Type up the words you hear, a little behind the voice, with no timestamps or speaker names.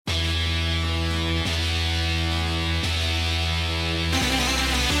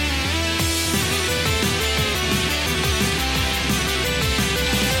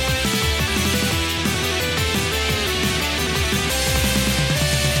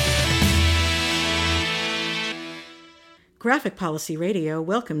Graphic Policy Radio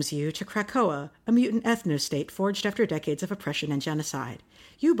welcomes you to Krakoa, a mutant ethno-state forged after decades of oppression and genocide.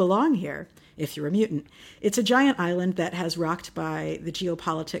 You belong here, if you're a mutant. It's a giant island that has rocked by the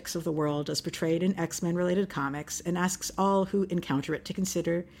geopolitics of the world as portrayed in X-Men-related comics and asks all who encounter it to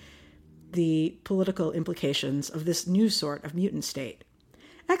consider the political implications of this new sort of mutant state.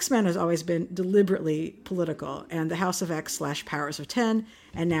 X-Men has always been deliberately political, and the House of X/Powers of 10,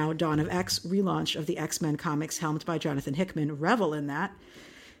 and now Dawn of X relaunch of the X-Men comics helmed by Jonathan Hickman revel in that.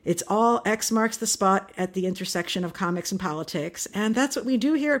 It's all X marks the spot at the intersection of comics and politics, and that's what we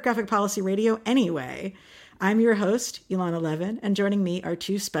do here at Graphic Policy Radio anyway. I'm your host, Ilana Levin, and joining me are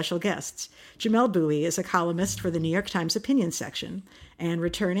two special guests. Jamelle Bouie is a columnist for the New York Times opinion section, and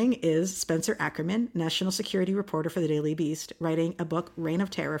returning is Spencer Ackerman, national security reporter for the Daily Beast, writing a book, Reign of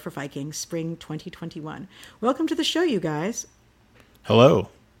Terror for Vikings, Spring 2021. Welcome to the show, you guys. Hello.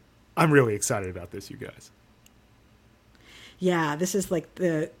 I'm really excited about this, you guys. Yeah, this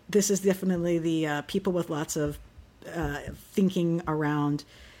is definitely the people with lots of thinking around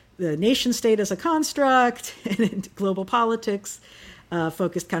the nation state as a construct and global politics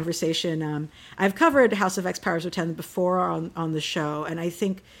focused conversation. I've covered House of X Powers of 10 before on the show, and I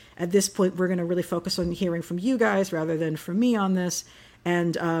think at this point we're going to really focus on hearing from you guys rather than from me on this.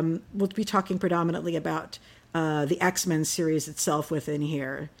 And we'll be talking predominantly about the X-Men series itself within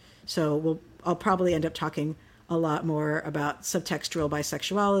here. So I'll probably end up talking a lot more about subtextual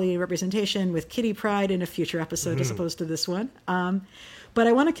bisexuality representation with Kitty Pride in a future episode as opposed to this one. But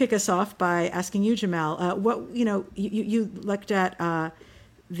I want to kick us off by asking you, Jamelle, you looked at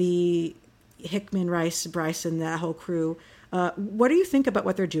the Hickman, Rice, Bryson, that whole crew. What do you think about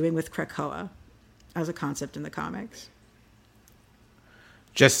what they're doing with Krakoa as a concept in the comics?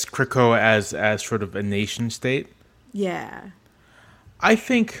 Just Krakoa as sort of a nation state? Yeah. I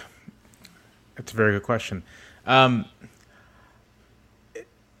think that's a very good question. So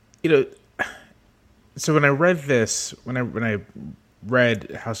when I read this, when I read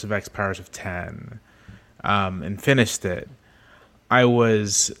House of X Powers of 10 and finished it, I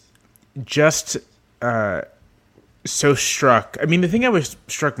was just so struck. I mean, the thing I was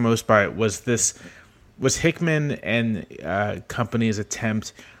struck most by was Hickman and company's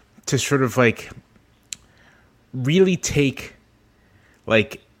attempt to sort of like really take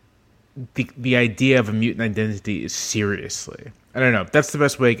like the idea of a mutant identity seriously. I don't know. That's the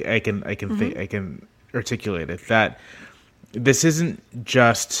best way I can think I can articulate it. That this isn't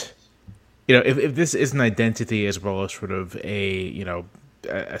just, if this is an identity as well as sort of a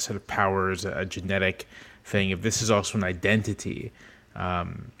set of powers, a genetic thing, if this is also an identity,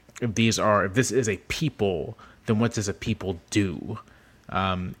 if this is a people, then what does a people do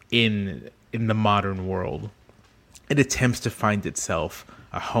in the modern world? It attempts to find itself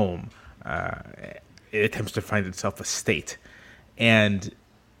a home. It attempts to find itself a state. And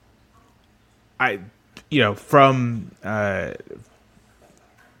from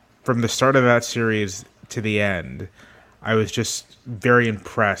the start of that series to the end, I was just very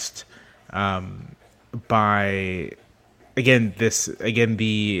impressed by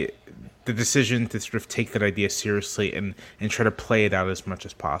the decision to sort of take that idea seriously and try to play it out as much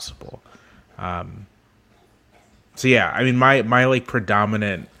as possible. So yeah, I mean, my like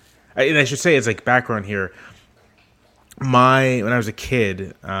predominant, and I should say as like background here, when I was a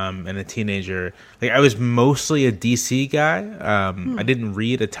kid and a teenager, like I was mostly a DC guy. I didn't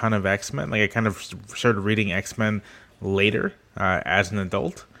read a ton of X-Men. Like I kind of started reading X-Men later as an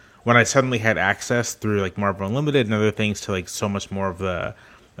adult, when I suddenly had access through like Marvel Unlimited and other things to like so much more of the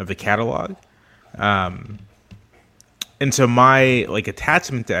catalog. And so my like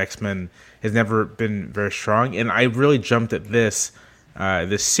attachment to X-Men has never been very strong, and I really jumped at this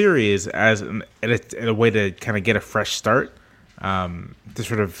series as a way to kind of get a fresh start, to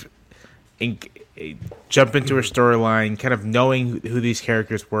sort of jump into a storyline, kind of knowing who these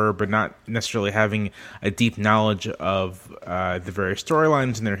characters were, but not necessarily having a deep knowledge of the various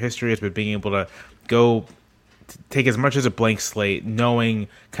storylines and their histories, but being able to go take as much as a blank slate, knowing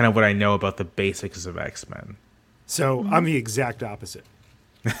kind of what I know about the basics of X-Men. So I'm the exact opposite.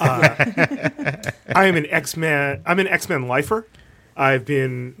 I'm an X-Men lifer. I've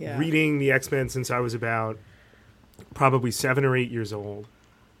been reading the X-Men since I was about probably 7 or 8 years old.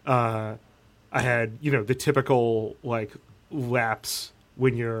 I had, the typical like lapse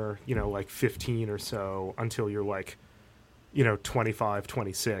when you're, like 15 or so until you're like, 25,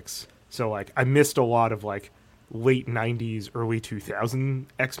 26. So like I missed a lot of like late 90s, early 2000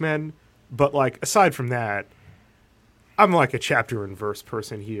 X-Men. But like aside from that, I'm like a chapter and verse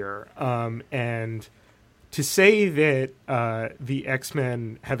person here. And to say that the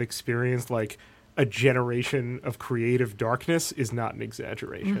X-Men have experienced like a generation of creative darkness is not an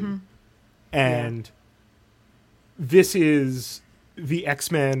exaggeration. And this is the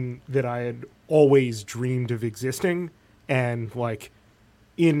X-Men that I had always dreamed of existing, and like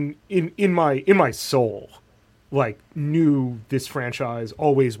in my soul, like knew this franchise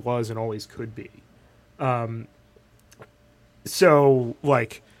always was and always could be. So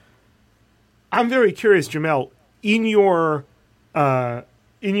like, I'm very curious, Jamelle, in your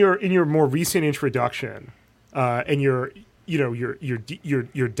more recent introduction, and your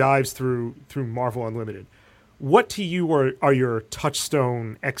dives through Marvel Unlimited, what to you are your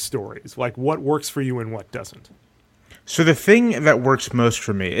touchstone X stories? Like, what works for you and what doesn't? So the thing that works most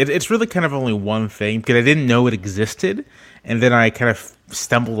for me, it's really kind of only one thing, because I didn't know it existed, and then I kind of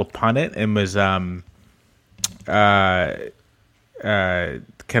stumbled upon it and was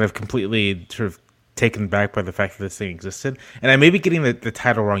kind of completely sort of taken back by the fact that this thing existed. And I may be getting the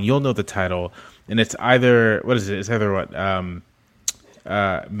title wrong. You'll know the title, and it's either what is it? It's either what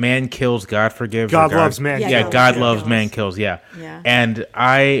Man Kills, God Forgives. God Loves, Man Kills. Yeah, God Loves, Man Kills. Yeah. Yeah. And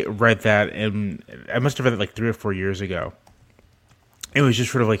I read that, and I must have read it like 3 or 4 years ago. It was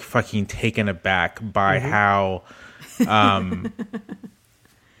just sort of like fucking taken aback by how,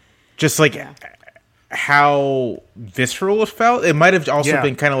 just like how visceral it felt. It might have also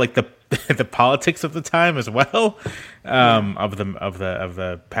been kind of like the politics of the time as well, of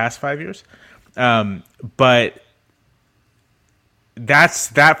the past 5 years. But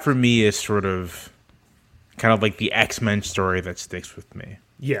that for me is sort of kind of like the X-Men story that sticks with me.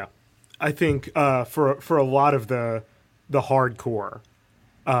 Yeah, I think for a lot of the hardcore,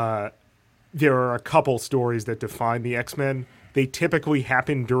 there are a couple stories that define the X-Men. They typically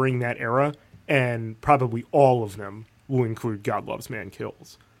happen during that era, and probably all of them will include God Loves, Man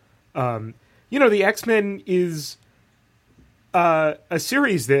Kills. The X-Men is a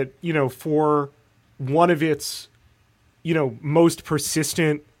series that, for one of its, most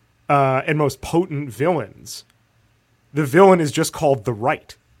persistent and most potent villains, the villain is just called the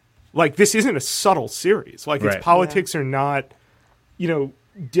Right. Like, this isn't a subtle series. Like, its politics are not,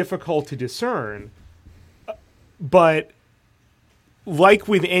 difficult to discern. But like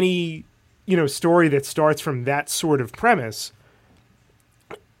with any, story that starts from that sort of premise,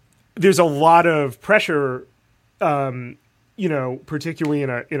 there's a lot of pressure, particularly in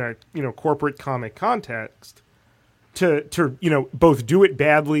a corporate comic context, to both do it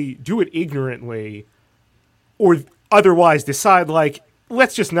badly, do it ignorantly, or otherwise decide, like,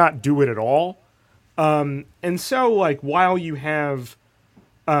 let's just not do it at all. And so, like, while you have,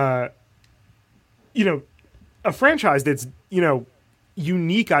 a franchise that's,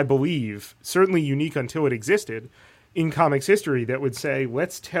 unique, I believe, certainly unique until it existed in comics history, that would say,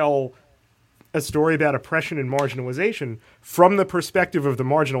 let's tell a story about oppression and marginalization from the perspective of the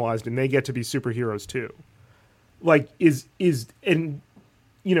marginalized, and they get to be superheroes too. Like, even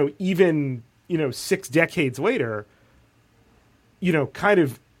 6 decades later, kind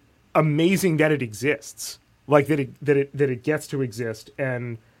of amazing that it exists, like that it gets to exist,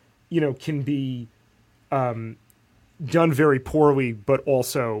 and can be done very poorly, but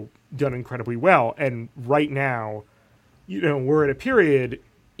also done incredibly well. And right now, we're at a period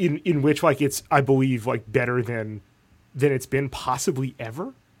in which, like, it's, I believe, like, better than it's been possibly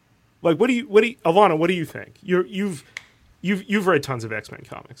ever. Like, what do you, Alana, what do you think? You've read tons of X-Men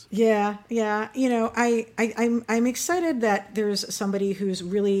comics. Yeah. I'm excited that there's somebody who's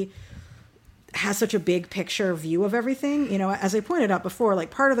really has such a big picture view of everything. As I pointed out before,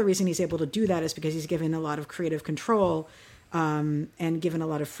 like, part of the reason he's able to do that is because he's given a lot of creative control, and given a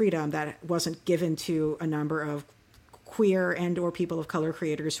lot of freedom that wasn't given to a number of queer and or people of color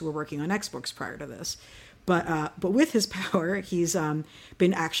creators who were working on X-books prior to this. But with his power, he's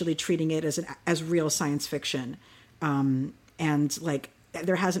been actually treating it as real science fiction. And like,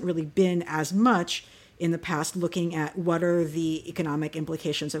 there hasn't really been as much in the past looking at what are the economic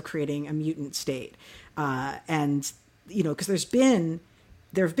implications of creating a mutant state. And, because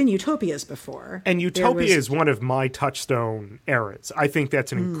there have been utopias before. And Utopia is one of my touchstone eras. I think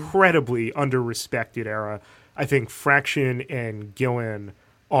that's an incredibly under-respected era. I think Fraction and Gillen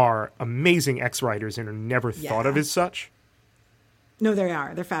are amazing X-writers and are never thought of as such. No, they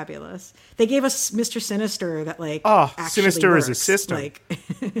are. They're fabulous. They gave us Mr. Sinister that, like, actually Sinister works. is a system. Like,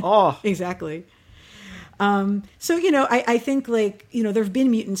 exactly. So, I think, like, there have been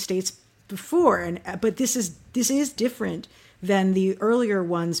mutant states before, but this is different than the earlier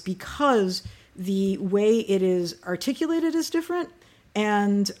ones because the way it is articulated is different.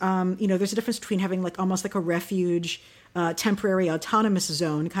 And, there's a difference between having, like, almost like a refuge, temporary autonomous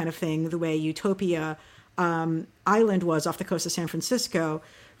zone kind of thing, the way Utopia island was off the coast of San Francisco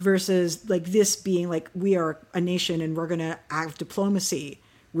versus like this being like, we are a nation and we're going to have diplomacy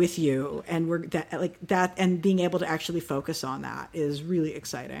with you. And we're that and being able to actually focus on that is really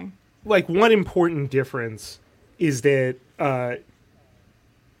exciting. Like, one important difference is that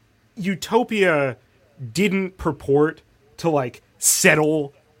Utopia didn't purport to like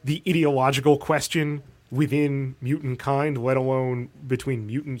settle the ideological question within mutant kind, let alone between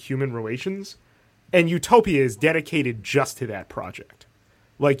mutant-human relations. And Utopia is dedicated just to that project.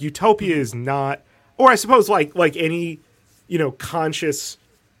 Like, Utopia is not, or I suppose like any, conscious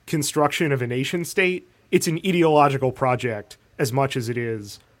construction of a nation state, it's an ideological project as much as it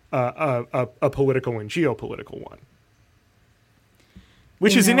is a political and geopolitical one,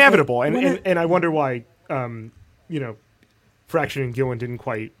 which is inevitable. And I wonder why, Fraction and Gillen didn't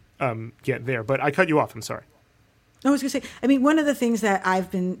quite get there. But I cut you off. I'm sorry. I was going to say, I mean, one of the things that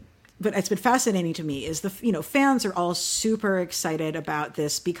but it's been fascinating to me is fans are all super excited about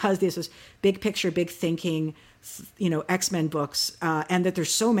this because this is big picture, big thinking, X-Men books, and that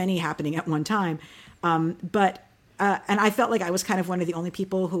there's so many happening at one time. But I felt like I was kind of one of the only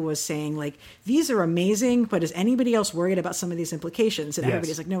people who was saying, like, these are amazing, but is anybody else worried about some of these implications? And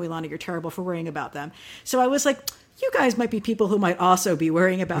everybody's like, no, Ilana, you're terrible for worrying about them. So I was like, you guys might be people who might also be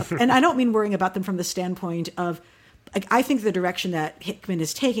worrying about them. And I don't mean worrying about them from the standpoint of, like, I think the direction that Hickman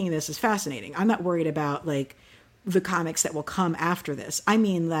is taking this is fascinating. I'm not worried about, like, the comics that will come after this. I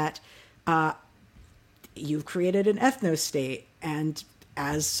mean that you've created an ethno-state, and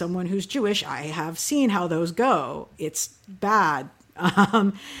as someone who's Jewish, I have seen how those go. It's bad.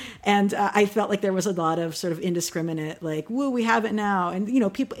 And I felt like there was a lot of sort of indiscriminate, like, woo, we have it now. And,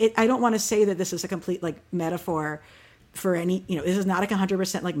 people, I don't want to say that this is a complete, like, metaphor for any, this is not like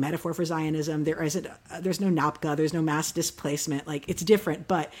 100% like metaphor for Zionism. There's no Napka, there's no mass displacement. Like, it's different,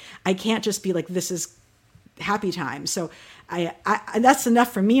 but I can't just be like, this is happy time. So I that's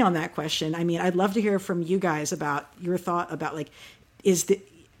enough for me on that question. I mean, I'd love to hear from you guys about your thought about, like,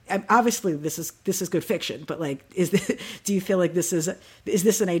 obviously this is good fiction, but like, do you feel like is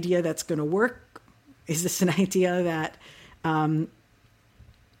this an idea that's going to work? Is this an idea that, I'm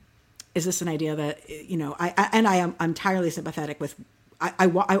entirely sympathetic with, I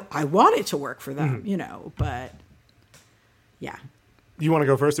want it to work for them, but yeah. You want to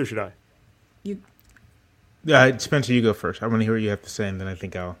go first or should I? Spencer, you go first. I want to hear what you have to say, and then I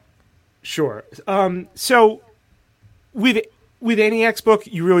think I'll. Sure. So with any X book,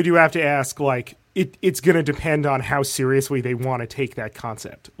 you really do have to ask, like, it's going to depend on how seriously they want to take that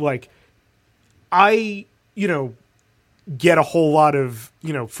concept. Like, I, get a whole lot of,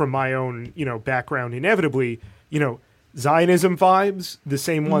 from my own, background, inevitably, Zionism vibes, the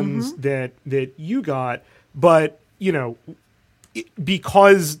same ones that you got. But,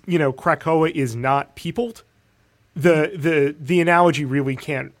 because, Krakoa is not peopled, the analogy really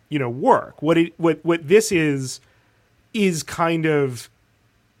can't, work. What this is kind of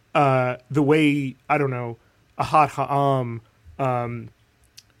the way, I don't know, Ahad Ha'am,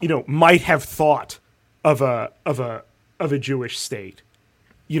 might have thought of a Jewish state,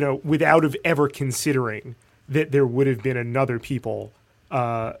 without of ever considering that there would have been another people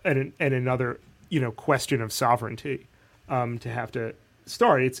and another, question of sovereignty to have to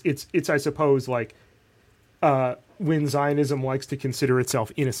start. It's I suppose, like, when Zionism likes to consider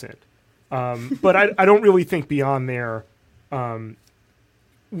itself innocent. But I don't really think beyond there,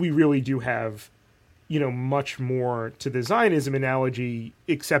 we really do have, much more to the Zionism analogy,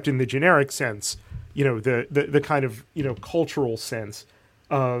 except in the generic sense, the kind of, cultural sense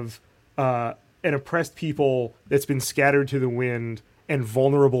of an oppressed people that's been scattered to the wind and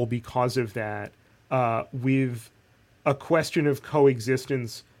vulnerable because of that, with a question of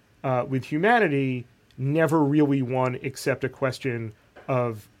coexistence with humanity, never really one except a question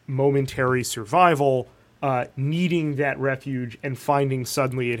of momentary survival, needing that refuge and finding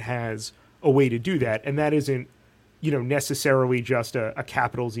suddenly it has a way to do that. And that isn't, necessarily just a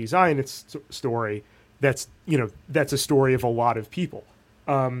capital Z Zionist story. That's a story of a lot of people.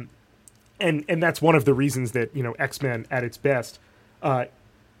 And that's one of the reasons that, X-Men at its best,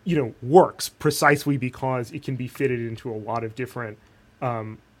 works precisely because it can be fitted into a lot of different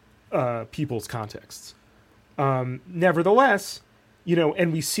people's contexts. Nevertheless,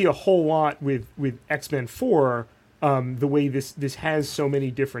 and we see a whole lot with X-Men 4, the way this has so many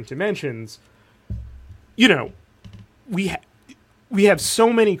different dimensions. We have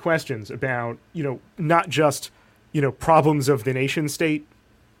so many questions about, not just, problems of the nation state,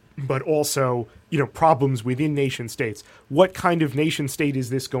 but also, problems within nation states. What kind of nation state is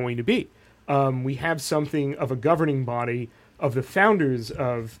this going to be? We have something of a governing body of the founders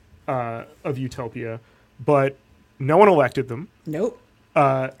of Utopia, but no one elected them. Nope.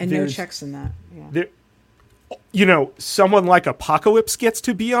 And no checks in that. Yeah. Someone like Apocalypse gets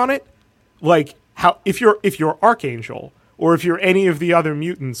to be on it. Like, how if you're Archangel, or if you're any of the other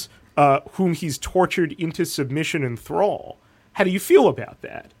mutants whom he's tortured into submission and thrall, how do you feel about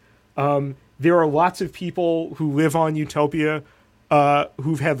that? There are lots of people who live on Utopia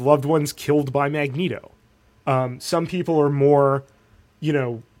who've had loved ones killed by Magneto. Some people are more,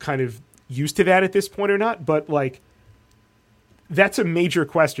 kind of used to that at this point or not, but like, that's a major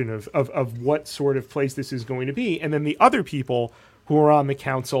question of what sort of place this is going to be. And then the other people who are on the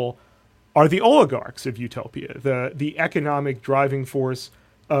council are the oligarchs of Utopia, the economic driving force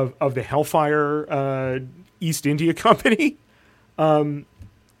of the Hellfire East India Company.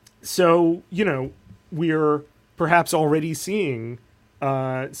 So, we're perhaps already seeing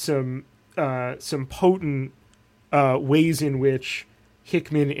some potent ways in which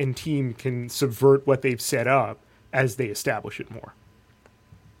Hickman and team can subvert what they've set up as they establish it more.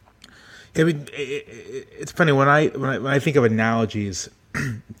 I mean, it's funny when I think of analogies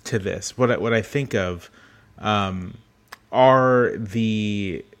to this. What I think of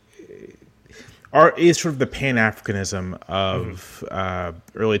is sort of the Pan-Africanism of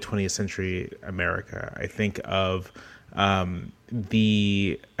early 20th century America. I think of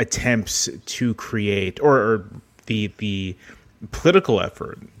the attempts to create, or the political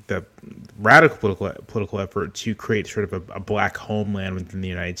effort, the radical political effort to create sort of a black homeland within the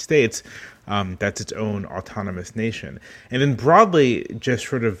United States that's its own autonomous nation. And then broadly, just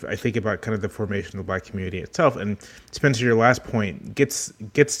sort of, I think about kind of the formation of the black community itself. And Spencer, your last point gets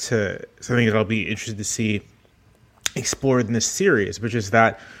to something that I'll be interested to see explored in this series, which is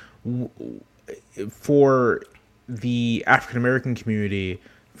that for the African American community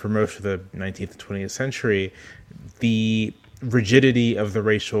for most of the 19th and 20th century, the rigidity of the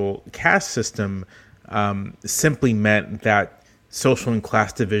racial caste system simply meant that social and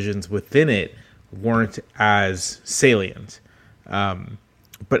class divisions within it weren't as salient.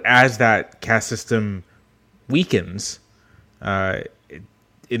 But as that caste system weakens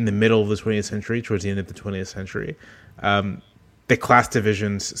in the middle of the 20th century, towards the end of the 20th century, the class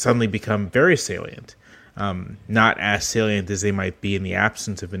divisions suddenly become very salient. Not as salient as they might be in the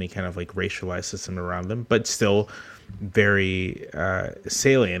absence of any kind of like racialized system around them, but still very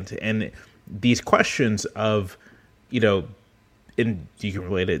salient. And these questions of, and you can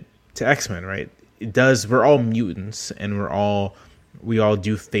relate it to X-Men, right? We're all mutants, and we all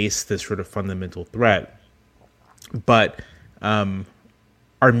do face this sort of fundamental threat, but our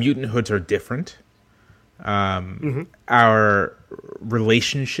mutant hoods are different. Our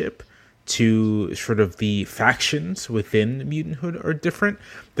relationship to sort of the factions within mutanthood are different.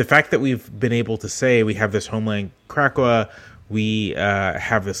 The fact that we've been able to say we have this homeland, Krakoa, we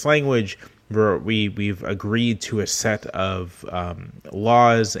have this language, we've agreed to a set of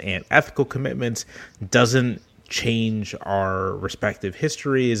laws and ethical commitments, doesn't change our respective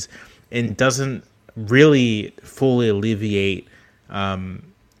histories, and doesn't really fully alleviate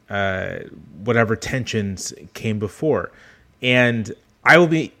whatever tensions came before. And I will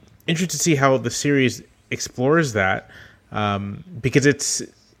be interested to see how the series explores that, because it's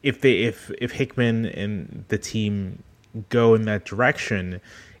if Hickman and the team go in that direction,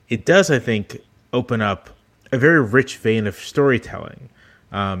 it does, I think, open up a very rich vein of storytelling,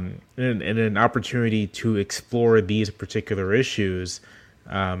 and an opportunity to explore these particular issues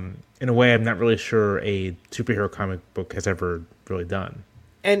in a way I'm not really sure a superhero comic book has ever really done.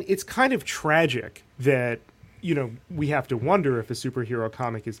 And it's kind of tragic that, we have to wonder if a superhero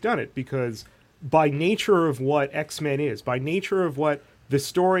comic has done it, because by nature of what X-Men is, by nature of what the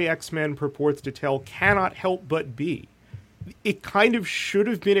story X-Men purports to tell, cannot help but be, it kind of should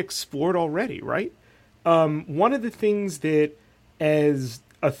have been explored already, right? One of the things that, as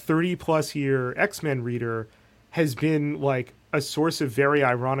a 30-plus year X-Men reader, has been like a source of very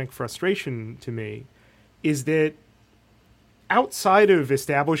ironic frustration to me, is that outside of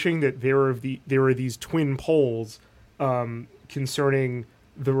establishing that there are these twin poles concerning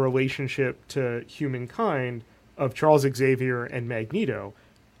the relationship to humankind of Charles Xavier and Magneto,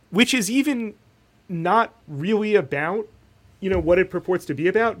 which is even not really about what it purports to be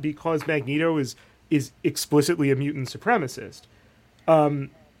about, because Magneto is explicitly a mutant supremacist.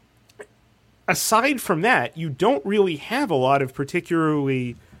 Aside from that, you don't really have a lot of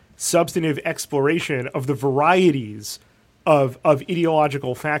particularly substantive exploration of the varieties of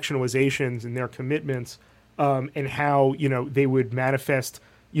ideological factionalizations and their commitments, and how they would manifest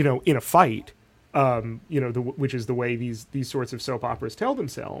in a fight, which is the way these sorts of soap operas tell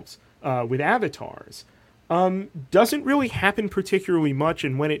themselves with avatars. Doesn't really happen particularly much,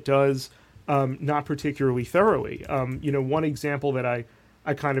 and when it does, not particularly thoroughly. One example that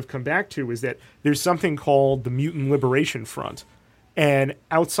I kind of come back to is that there's something called the Mutant Liberation Front. And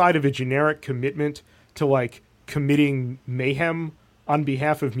outside of a generic commitment to like committing mayhem on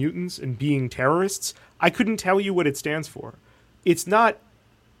behalf of mutants and being terrorists, I couldn't tell you what it stands for. It's not,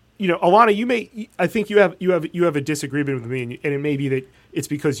 Alana, I think you have a disagreement with me, and it may be that it's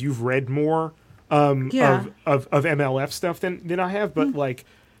because you've read more of MLF stuff than I have, but like,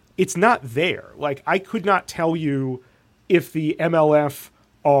 it's not there. Like, I could not tell you if the MLF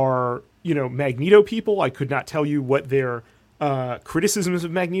are, Magneto people. I could not tell you what their criticisms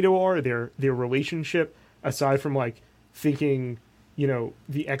of Magneto are, their relationship, aside from like thinking,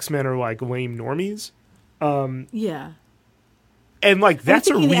 the X-Men are like lame normies. And like that's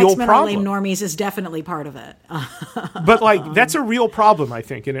a real the X-Men problem. Are lame normies is definitely part of it. But like that's a real problem, I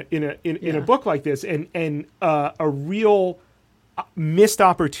think, in a book like this, and a real missed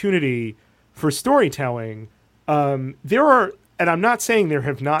opportunity for storytelling. There are, and I'm not saying there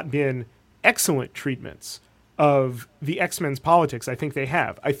have not been excellent treatments of the X-Men's politics. I think they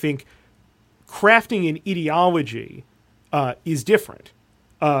have. I think crafting an ideology is different.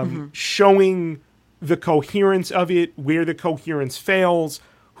 Showing the coherence of it, where the coherence fails,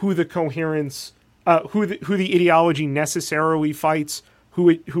 who the ideology necessarily fights, who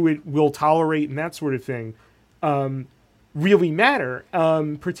it will tolerate, and that sort of thing, really matter.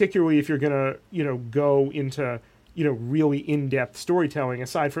 Particularly if you're gonna go into really in-depth storytelling.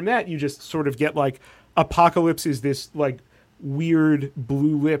 Aside from that, you just sort of get like Apocalypse is this like weird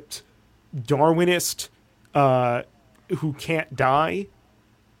blue-lipped Darwinist who can't die,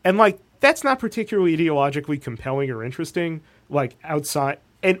 and like that's not particularly ideologically compelling or interesting. Like outside,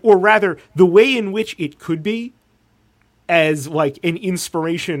 or rather, the way in which it could be, as like an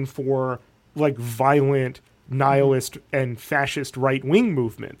inspiration for like violent nihilist and fascist right-wing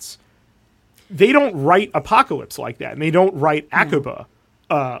movements. They don't write Apocalypse like that, and they don't write Akaba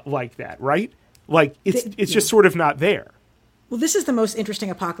like that, right? Like it's just sort of not there. Well, this is the most interesting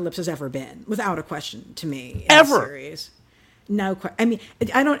Apocalypse has ever been, without a question, to me. In the series. No, I mean,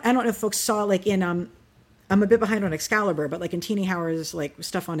 I don't know if folks saw like in I'm a bit behind on Excalibur, but like in Teeny Howard's like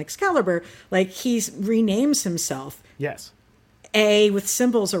stuff on Excalibur, like he's renames himself. Yes. A with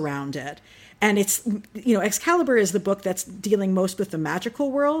symbols around it. And it's, Excalibur is the book that's dealing most with the magical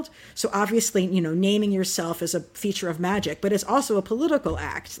world. So obviously, naming yourself is a feature of magic, but it's also a political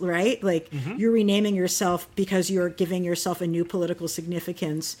act, right? Like you're renaming yourself because you're giving yourself a new political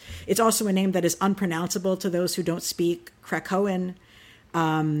significance. It's also a name that is unpronounceable to those who don't speak Krakoan.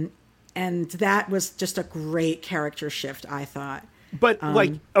 And that was just a great character shift, I thought. But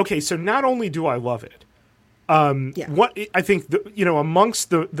okay, so not only do I love it, what I think,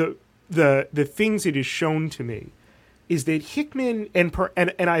 amongst the things it has shown to me is that Hickman and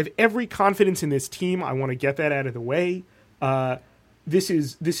I have every confidence in this team. I want to get that out of the way. This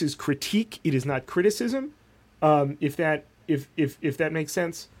is critique. It is not criticism. If that makes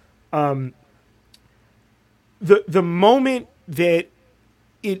sense. The moment that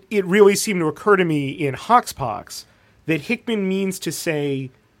it really seemed to occur to me in HoxPox that Hickman means to say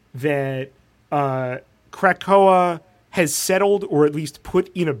that Krakoa has settled, or at least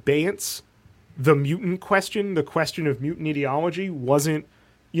put in abeyance, the mutant question. The question of mutant ideology wasn't,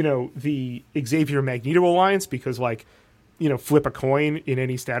 the Xavier Magneto alliance, because flip a coin in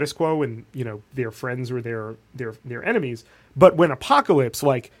any status quo, and their friends or their enemies. But when Apocalypse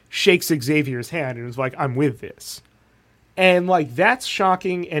shakes Xavier's hand and is like, I'm with this, and that's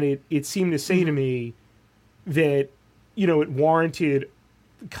shocking, and it seemed to say to me that it warranted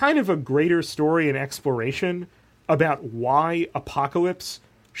kind of a greater story and exploration about why Apocalypse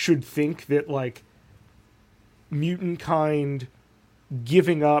should think that mutant kind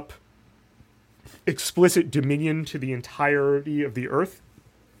giving up explicit dominion to the entirety of the Earth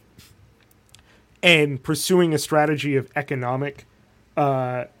and pursuing a strategy of economic,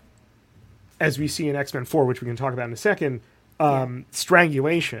 as we see in X-Men 4, which we can talk about in a second,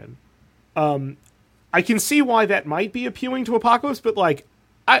 strangulation. I can see why that might be appealing to Apocalypse, but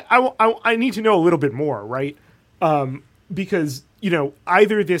I need to know a little bit more, right? Because,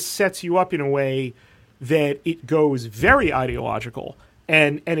 either this sets you up in a way that it goes very ideological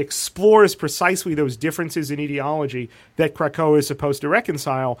and explores precisely those differences in ideology that Krakoa is supposed to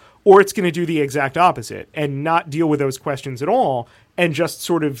reconcile, or it's going to do the exact opposite and not deal with those questions at all and just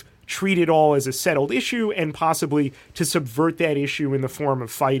sort of treat it all as a settled issue, and possibly to subvert that issue in the form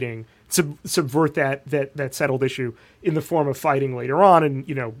of fighting, subvert that settled issue in the form of fighting later on.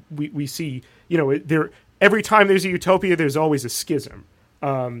 And, we see, every time there's a utopia, there's always a schism.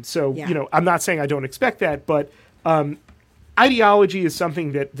 I'm not saying I don't expect that, but ideology is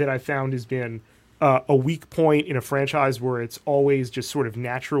something that I found has been a weak point in a franchise where it's always just sort of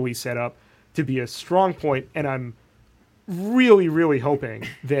naturally set up to be a strong point, and I'm really, really hoping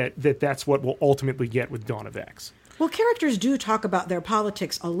that's what we'll ultimately get with Dawn of X. Well, characters do talk about their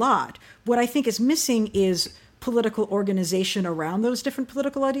politics a lot. What I think is missing is political organization around those different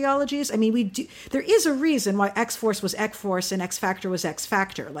political ideologies. I mean, there is a reason why X-Force was X-Force and X-Factor was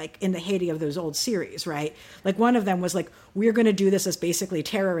X-Factor, like in the heyday of those old series, right? Like one of them was like, we're going to do this as basically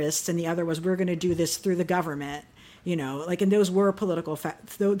terrorists, and the other was, we're going to do this through the government, you know, like, and those were political,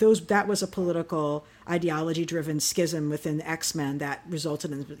 that was a political ideology-driven schism within the X-Men that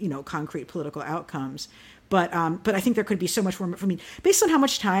resulted in, you know, concrete political outcomes. But I think there could be so much more. I mean, based on how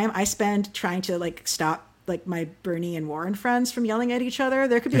much time I spend trying to like stop like my Bernie and Warren friends from yelling at each other,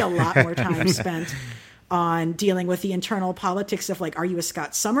 there could be a lot more time spent on dealing with the internal politics of like, are you a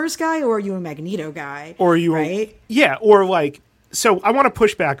Scott Summers guy or are you a Magneto guy? Or are you right? Yeah, or like, so I want to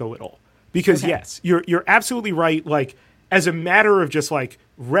push back a little because yes, you're absolutely right. Like, as a matter of just like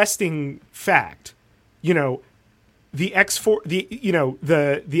resting fact, you know, the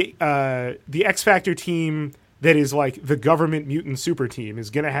the X Factor team that is like the government mutant super team is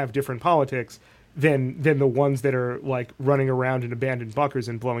going to have different politics than the ones that are like running around in abandoned bunkers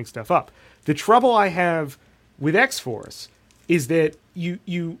and blowing stuff up. The trouble I have with X-Force is that you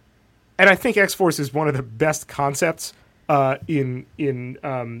and I think X-Force is one of the best concepts in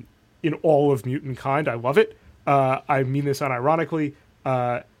all of mutant kind. I love it. I mean this unironically.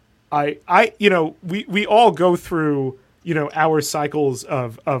 I you know, we all go through, you know, our cycles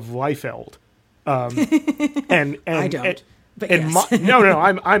of Liefeld. And I don't. But and yes.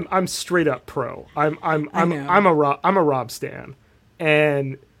 I'm straight up pro. I'm a Rob stan,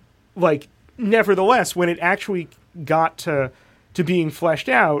 and like nevertheless, when it actually got to being fleshed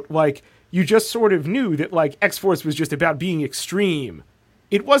out, like you just sort of knew that like X-Force was just about being extreme.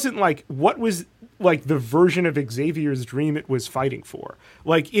 It wasn't like what was like the version of Xavier's dream it was fighting for.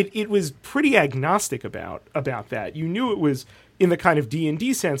 Like it was pretty agnostic about that. You knew it was in the kind of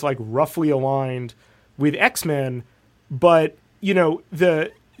D&D sense, like roughly aligned with X-Men. But you know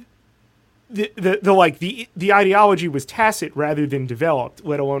the ideology was tacit rather than developed,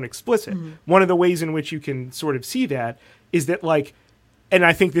 let alone explicit. Mm-hmm. One of the ways in which you can sort of see that is that like, and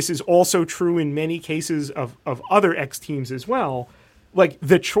I think this is also true in many cases of other X teams as well. Like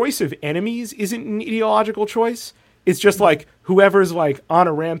the choice of enemies isn't an ideological choice. It's just like whoever's like on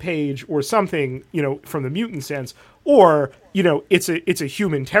a rampage or something, you know, from the mutant sense, or you know, it's a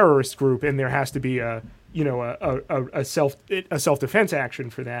human terrorist group, and there has to be a self-defense action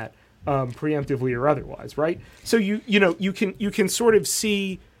for that, preemptively or otherwise, right? So you can sort of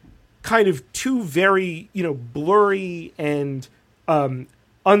see kind of two very, you know, blurry and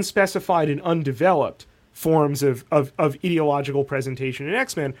unspecified and undeveloped forms of ideological presentation in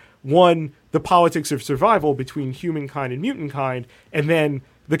X-Men. One, the politics of survival between humankind and mutant kind, and then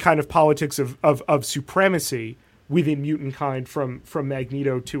the kind of politics of supremacy within mutant kind from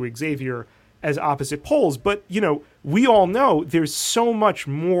Magneto to Xavier as opposite poles. But, you know, we all know there's so much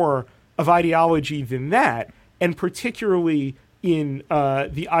more of ideology than that, and particularly in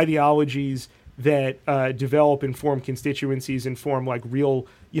the ideologies that develop and form constituencies and form like real,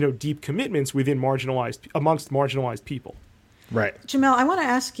 you know, deep commitments within amongst marginalized people. Right. Jamelle, I want to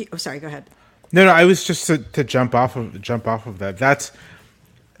ask you. Oh, sorry. Go ahead. No, I was just to jump off of that. That's.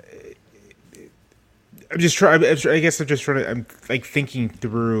 I'm just trying. I guess I'm just trying to. I'm like thinking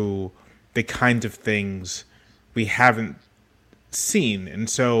through the kinds of things we haven't seen, and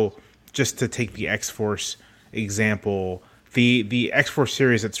so just to take the X-Force example, the X-Force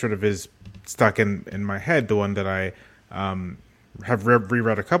series that sort of is stuck in my head, the one that I have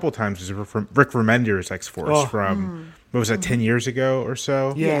reread a couple times, is Rick Remender's X-Force from what was that, 10 years ago or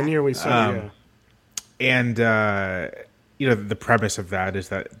so? Yeah, nearly so. Yeah. And you know, the premise of that is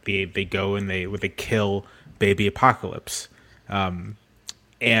that they go and they kill Baby Apocalypse,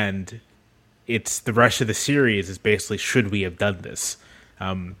 and it's the rest of the series is basically, should we have done this?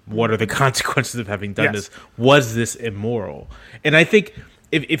 What are the consequences of having done this? Was this immoral? And I think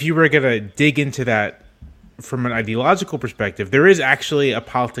if you were going to dig into that from an ideological perspective, there is actually a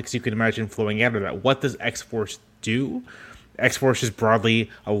politics you can imagine flowing out of that. What does X-Force do? X-Force is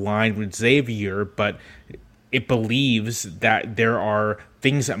broadly aligned with Xavier, but it believes that there are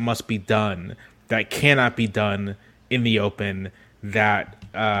things that must be done that cannot be done in the open, that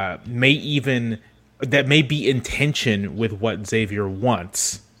may be in tension with what Xavier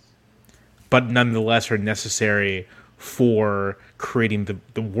wants, but nonetheless are necessary for creating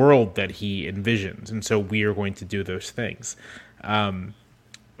the world that he envisions. And so we are going to do those things. And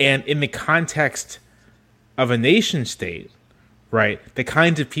in the context of a nation state, right? The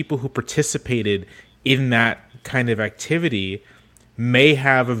kinds of people who participated in that kind of activity may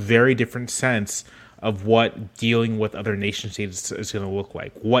have a very different sense of what dealing with other nation states is going to look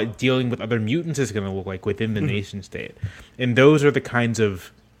like, what dealing with other mutants is going to look like within the nation state. And those are the kinds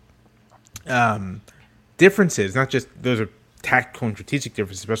of differences, not just those are tactical and strategic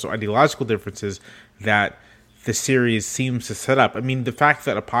differences, but also ideological differences that the series seems to set up. I mean, the fact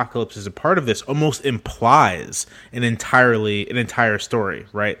that Apocalypse is a part of this almost implies an entire story,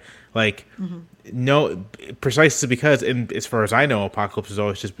 right? Like, no, precisely because, and as far as I know, Apocalypse has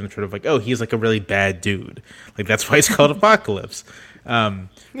always just been sort of like, oh, he's like a really bad dude. Like, that's why it's called Apocalypse.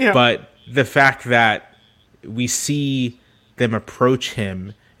 But the fact that we see them approach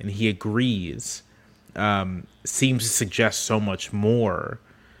him and he agrees seems to suggest so much more,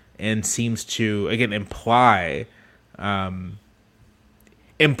 and seems to, again, imply a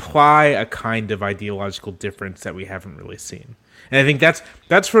kind of ideological difference that we haven't really seen. And I think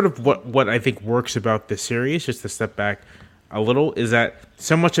that's sort of what I think works about this series, just to step back a little, is that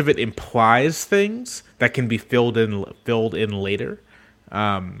so much of it implies things that can be filled in later.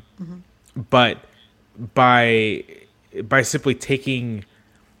 But by simply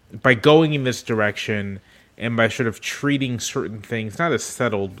by going in this direction, and by sort of treating certain things not as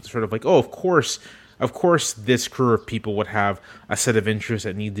settled, but sort of like, oh, of course, this crew of people would have a set of interests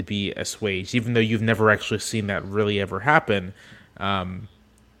that need to be assuaged, even though you've never actually seen that really ever happen.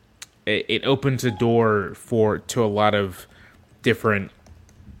 It opens a door to a lot of different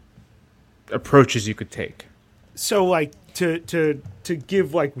approaches you could take. So, like, to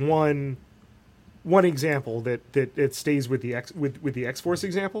give like one example that stays with the X-Force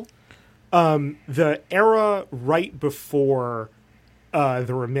example. The era right before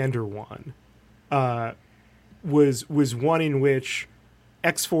the Remender one was one in which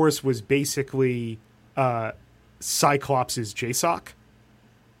X-Force was basically Cyclops' JSOC.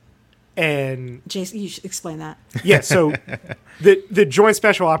 And Jason, you should explain that. Yeah, so the Joint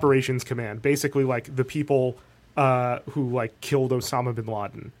Special Operations Command, basically like the people who like killed Osama bin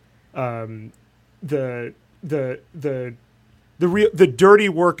Laden, the dirty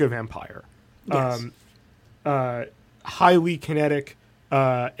work of Empire. Yes. Highly kinetic,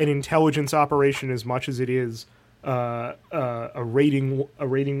 an intelligence operation as much as it is a rating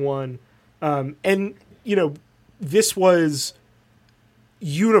one, and this was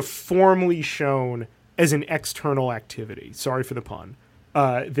uniformly shown as an external activity. Sorry for the pun.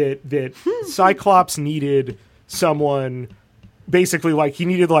 That Cyclops needed someone, basically like he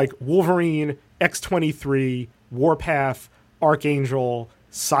needed like Wolverine, X-23, Warpath, Archangel,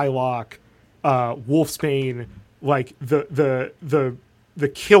 Psylocke, Wolfsbane, like the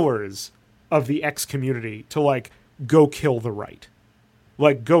killers of the X community to like go kill the right,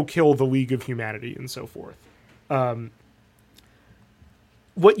 like go kill the League of Humanity and so forth.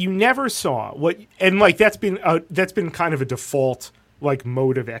 What you never saw, and like that's been kind of a default like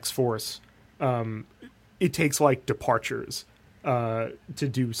mode of X-Force. It takes like departures to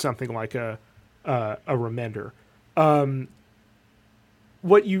do something like a Remender.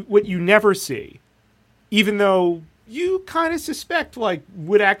 What you never see, even though you kind of suspect like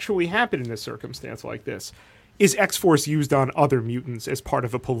would actually happen in a circumstance like this, is X-Force used on other mutants as part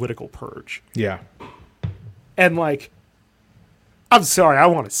of a political purge. Yeah. And like, I'm sorry, I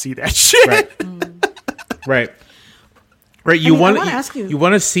want to see that shit. Right. You want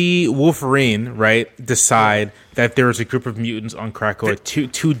to see Wolverine, right? Decide that there is a group of mutants on Krakoa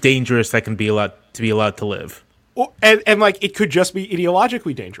too dangerous that can be allowed to live. And like it could just be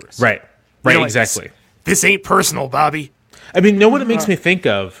ideologically dangerous. Right. Exactly. This ain't personal, Bobby. I mean, know what it makes me think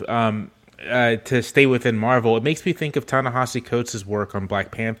of? To stay within Marvel, it makes me think of Ta-Nehisi Coates' work on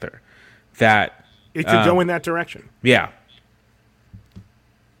Black Panther. That it could go in that direction. Yeah.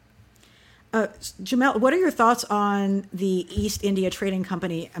 Jamelle, what are your thoughts on the East India Trading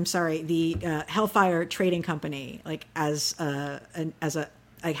Company? I'm sorry, the Hellfire Trading Company, like as a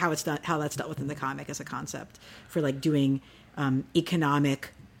like how that's dealt with in the comic as a concept for like doing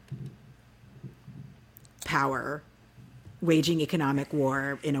economic power, waging economic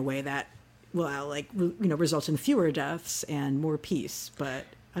war in a way that will results in fewer deaths and more peace. But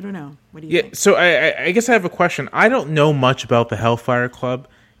I don't know. What do you think? So I guess I have a question. I don't know much about the Hellfire Club.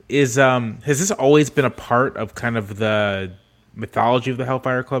 Has this always been a part of kind of the mythology of the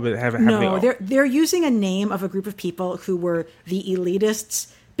Hellfire Club? They're using a name of a group of people who were the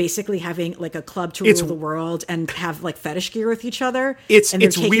elitists, basically having like a club to rule the world and have like fetish gear with each other. It's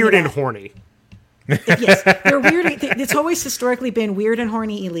weird and horny. Yes, they're weird. It's always historically been weird and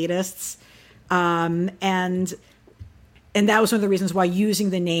horny elitists, and that was one of the reasons why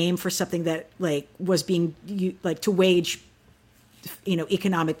using the name for something that like was being like to wage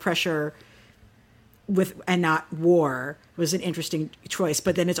economic pressure and not war was an interesting choice.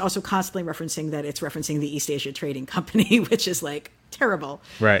 But then it's also constantly referencing that it's referencing the East Asia Trading Company, which is like terrible.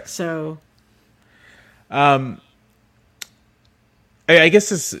 Right. So, I guess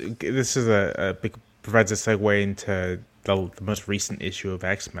this is a big provides a segue into the most recent issue of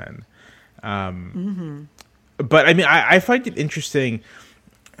X-Men. But I mean, I find it interesting,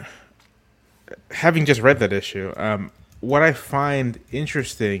 having just read that issue. What I find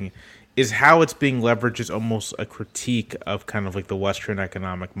interesting is how it's being leveraged as almost a critique of kind of like the Western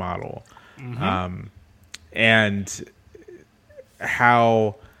economic model, and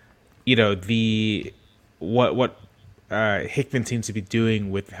how what Hickman seems to be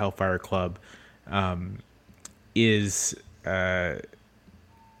doing with Hellfire Club is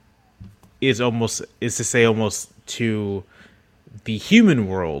almost to the human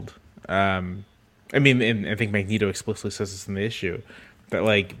world. I mean, and I think Magneto explicitly says this in the issue, that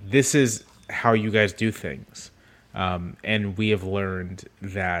like, this is how you guys do things, and we have learned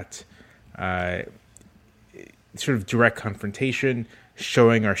that sort of direct confrontation,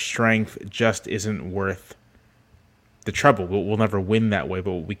 showing our strength, just isn't worth the trouble. We'll never win that way,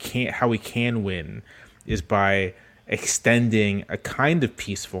 but how we can win is by extending a kind of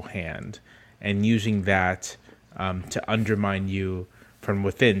peaceful hand and using that to undermine you from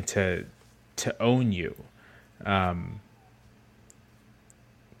within, to own you.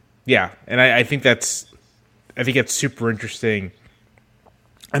 Yeah, and I think that's super interesting.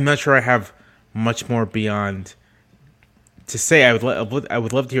 I'm not sure I have much more beyond to say. I would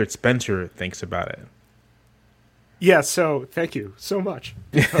love to hear what Spencer thinks about it. Yeah, so thank you so much,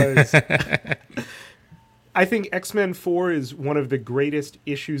 because I think X-Men 4 is one of the greatest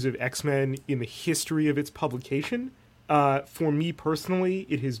issues of X-Men in the history of its publication. For me personally,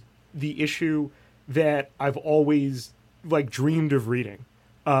 it is the issue that I've always dreamed of reading.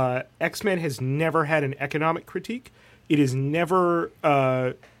 X-Men has never had an economic critique. It is never,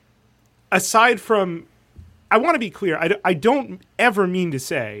 aside from, I want to be clear, I don't ever mean to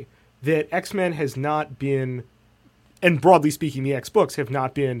say that X-Men has not been, and broadly speaking, the X books have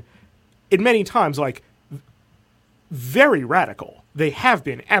not been, in many times, very radical. They have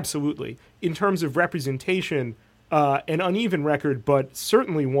been, absolutely, in terms of representation, an uneven record, but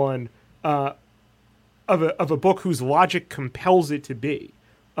certainly one of a book whose logic compels it to be.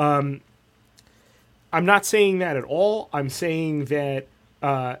 I'm not saying that at all. I'm saying that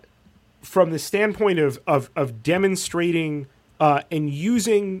from the standpoint of demonstrating and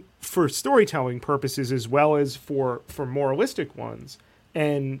using for storytelling purposes as well as for moralistic ones,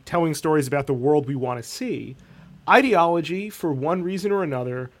 and telling stories about the world we want to see, ideology, for one reason or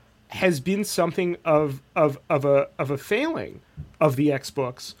another, has been something of a failing of the X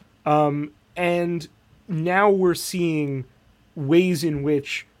books, and now we're seeing ways in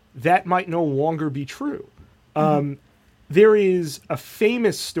which that might no longer be true. There is a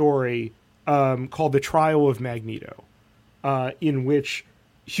famous story called The Trial of Magneto, in which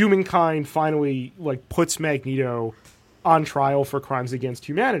humankind finally puts Magneto on trial for crimes against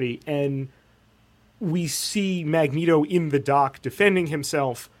humanity, and we see Magneto in the dock defending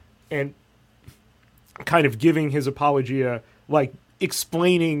himself and kind of giving his apologia,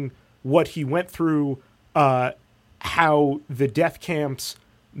 explaining what he went through, how the death camps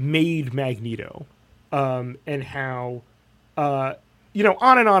made Magneto, and how, on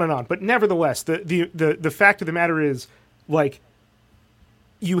and on and on. But nevertheless, the fact of the matter is,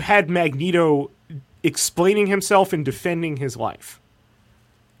 you had Magneto explaining himself and defending his life.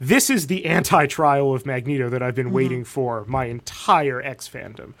 This is the anti-trial of Magneto that I've been waiting for my entire X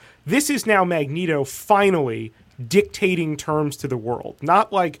fandom. This is now Magneto finally dictating terms to the world.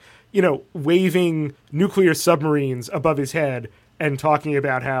 Not waving nuclear submarines above his head and talking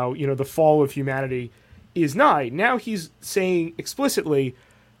about how, the fall of humanity is nigh. Now he's saying explicitly,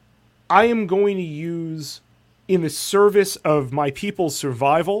 I am going to use, in the service of my people's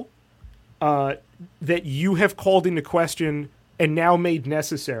survival, that you have called into question and now made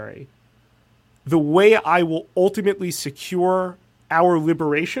necessary, the way I will ultimately secure our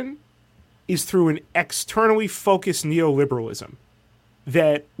liberation is through an externally focused neoliberalism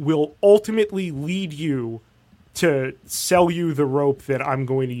that will ultimately lead you to sell you the rope that I'm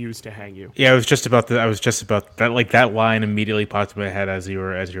going to use to hang you. Yeah, I was just about that. That line immediately popped in my head as you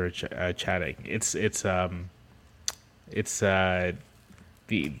were chatting. It's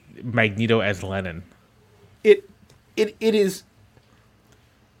the Magneto as Lenin. It is.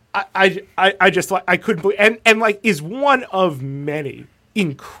 I just I couldn't believe, and is one of many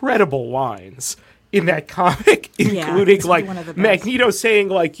incredible lines in that comic, including Magneto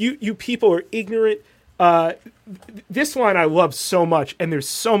saying you people are ignorant. This line I love so much, and there's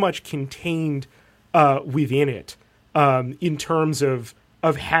so much contained within it in terms of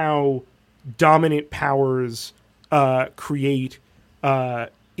how dominant powers create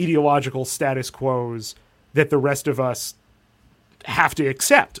ideological status quos that the rest of us have to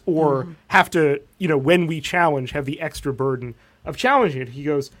accept or have to, when we challenge, have the extra burden of challenging it. He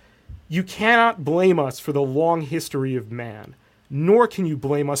goes, "You cannot blame us for the long history of man, nor can you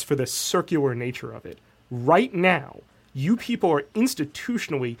blame us for the circular nature of it. Right now, you people are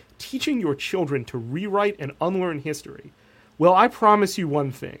institutionally teaching your children to rewrite and unlearn history. Well, I promise you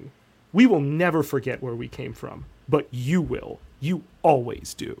one thing. We will never forget where we came from, but you will. You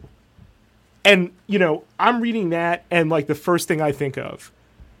always do." And, I'm reading that, and, the first thing I think of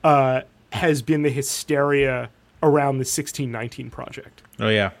has been the hysteria around the 1619 Project. Oh,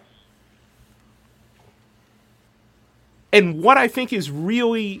 yeah. And what I think is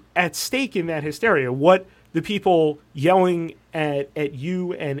really at stake in that hysteria, what the people yelling at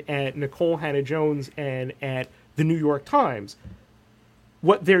you and at Nicole Hannah-Jones and at the New York Times,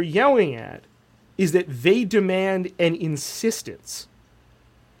 what they're yelling at is that they demand an insistence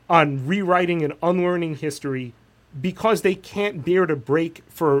on rewriting and unlearning history because they can't bear to break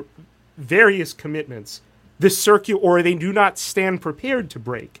for various commitments or they do not stand prepared to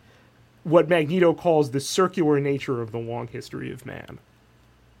break what Magneto calls the circular nature of the long history of man.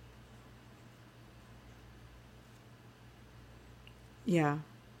 Yeah.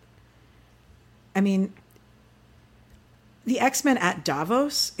 I mean, the X-Men at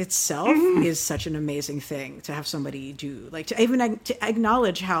Davos itself is such an amazing thing to have somebody do, to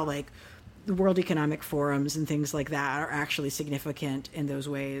acknowledge how the World Economic Forums and things like that are actually significant in those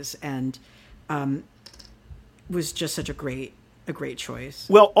ways, and was just such a great choice.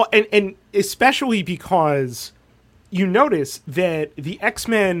 Well, and especially because you notice that the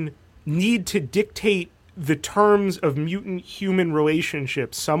X-Men need to dictate the terms of mutant-human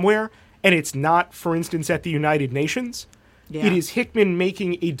relationships somewhere, and it's not, for instance, at the United Nations. Yeah. It is Hickman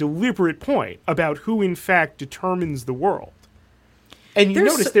making a deliberate point about who, in fact, determines the world. And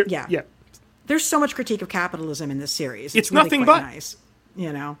notice there... Yeah. There's so much critique of capitalism in this series. It's really nothing quite but... nice,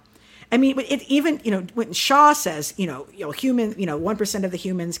 I mean, it even, when Shaw says, 1% of the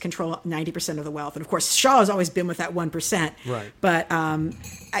humans control 90% of the wealth. And of course, Shaw has always been with that 1%. Right. But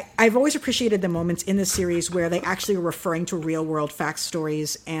I've always appreciated the moments in this series where they actually are referring to real world fact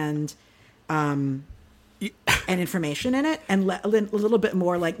stories and information in it, and a little bit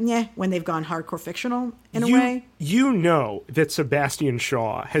more when they've gone hardcore fictional in a way. You know that Sebastian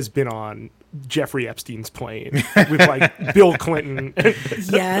Shaw has been on Jeffrey Epstein's plane with Bill Clinton.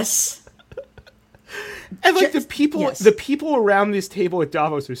 Yes. And the people around this table at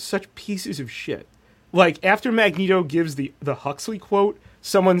Davos are such pieces of shit. After Magneto gives the Huxley quote,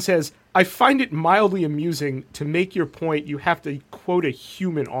 someone says, "I find it mildly amusing to make your point you have to quote a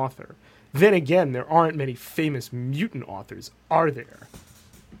human author. Then again, there aren't many famous mutant authors, are there?"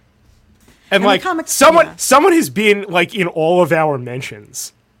 And someone has been in all of our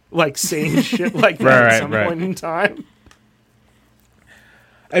mentions, saying shit like that at some point in time.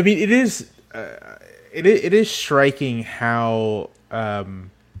 I mean, it is striking how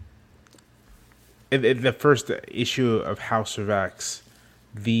in the first issue of House of X,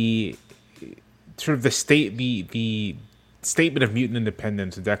 the statement of mutant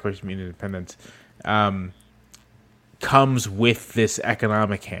independence, the Declaration of Mutant Independence, comes with this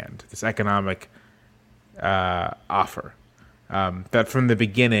economic hand, this economic offer. That from the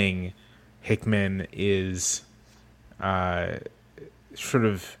beginning, Hickman is the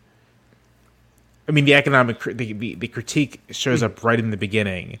critique shows up right in the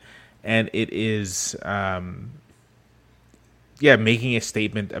beginning, and it is making a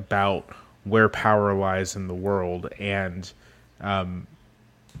statement about where power lies in the world, and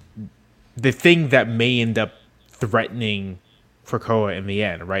the thing that may end up threatening Krakoa in the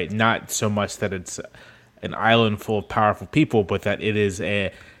end, right? Not so much that it's an island full of powerful people, but that it is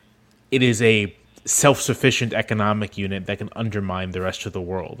a self-sufficient economic unit that can undermine the rest of the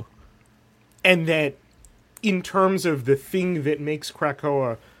world. And that in terms of the thing that makes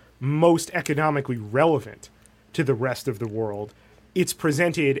Krakoa most economically relevant to the rest of the world, it's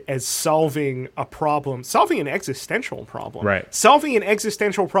presented as solving an existential problem. Right. Solving an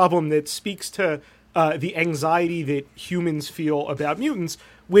existential problem that speaks to the anxiety that humans feel about mutants,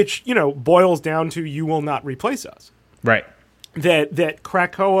 which, boils down to you will not replace us. Right. That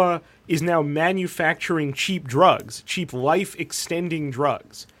Krakoa is now manufacturing cheap drugs, cheap life-extending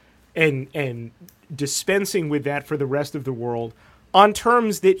drugs, and dispensing with that for the rest of the world on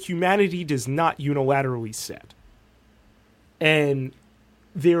terms that humanity does not unilaterally set. And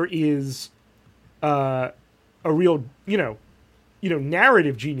there is a real,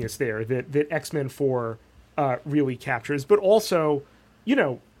 narrative genius there that X-Men 4 really captures, but also,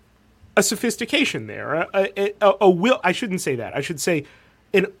 a sophistication there, a will. I shouldn't say that. I should say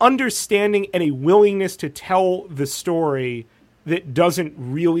an understanding and a willingness to tell the story that doesn't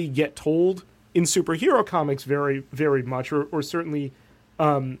really get told in superhero comics very, very much, or certainly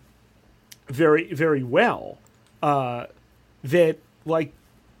very, very well. That, like,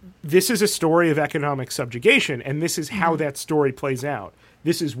 this is a story of economic subjugation, and this is how that story plays out.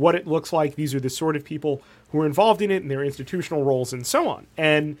 This is what it looks like. These are the sort of people who are involved in it and their institutional roles and so on.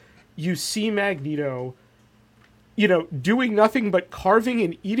 And you see Magneto, doing nothing but carving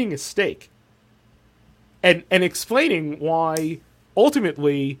and eating a steak and explaining why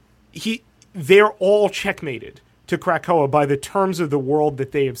ultimately they're all checkmated to Krakoa by the terms of the world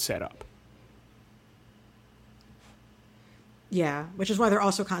that they have set up. Yeah, which is why they're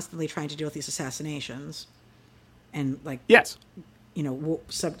also constantly trying to deal with these assassinations, and yes,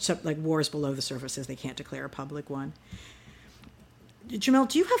 like wars below the surfaces. They can't declare a public one. Jamelle,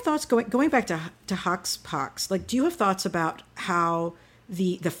 do you have thoughts going back to HoxPox? Like, do you have thoughts about how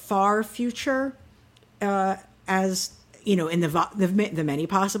the far future, as in the many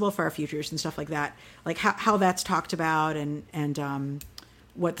possible far futures and stuff like that, like how that's talked about and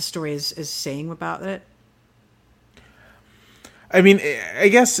what the story is saying about it? I mean, I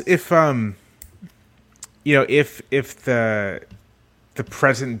guess if the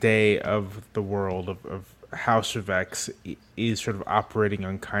present day of the world of House of X is sort of operating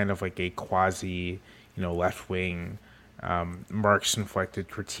on kind of like a quasi, left wing, Marx-inflected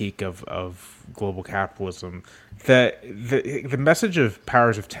critique of global capitalism, the message of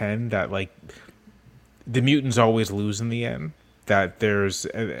Powers of 10 that like the mutants always lose in the end, that there's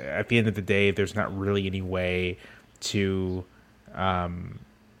at the end of the day there's not really any way to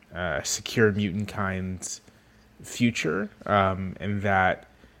secure mutant kind's future, and that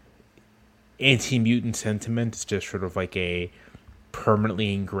anti-mutant sentiment is just sort of like a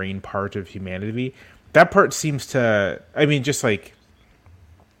permanently ingrained part of humanity. That part seems to, I mean, just like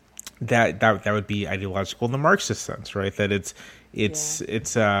that would be ideological in the Marxist sense, right? That it's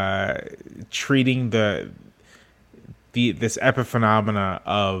treating this epiphenomena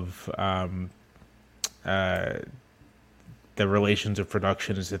of the relations of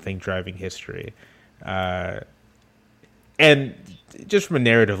production is the thing driving history, and just from a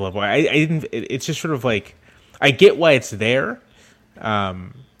narrative level, I didn't. It's just sort of like I get why it's there, but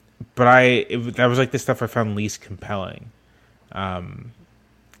that was like the stuff I found least compelling, and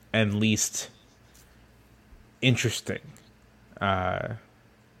least interesting. Yeah,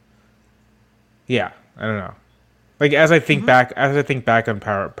 I don't know. Like as I think back on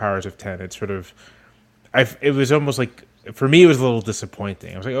Powers of 10, it's sort of, it was almost like. For me, it was a little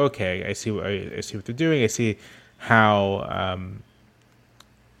disappointing. I was like, okay, I see what they're doing. I see how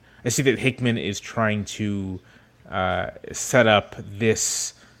I see that Hickman is trying to set up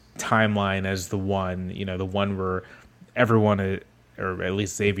this timeline as the one, the one where everyone, or at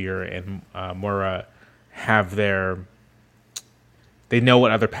least Xavier and Moira, have they know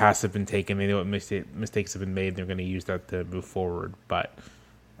what other paths have been taken. They know what mistakes have been made. And they're going to use that to move forward. But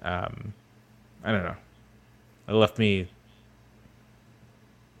I don't know. It left me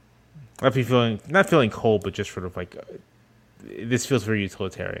feeling, not feeling cold, but just sort of like, this feels very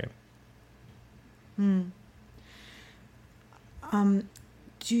utilitarian. Do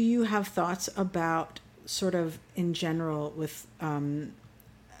you have thoughts about sort of in general with the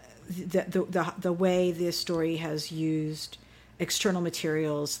way this story has used external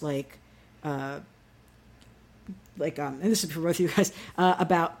materials like and this is for both of you guys,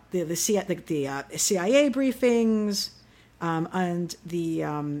 about the CIA briefings and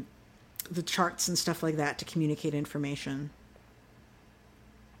the charts and stuff like that to communicate information?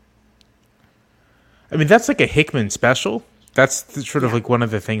 I mean, that's like a Hickman special. That's sort of like one of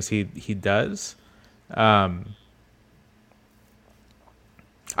the things he does.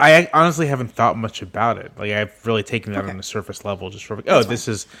 I honestly haven't thought much about it. Like I've really taken that on the surface level, just sort of like, this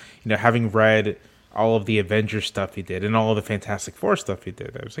is, having read all of the Avengers stuff he did and all of the Fantastic Four stuff he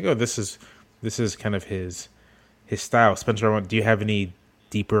did. I was like, this is kind of his style. Spencer, do you have any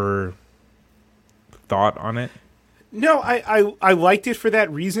deeper thought on it? No, I liked it for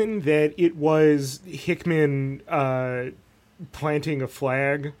that reason, that it was Hickman planting a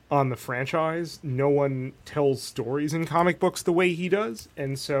flag on the franchise. No one tells stories in comic books the way he does,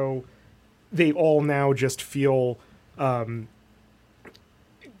 and so they all now just feel, from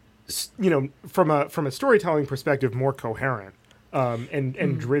a storytelling perspective, more coherent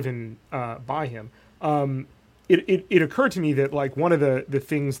and driven by him. It occurred to me that like one of the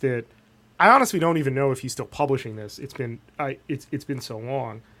things that I honestly don't even know if he's still publishing this. It's been so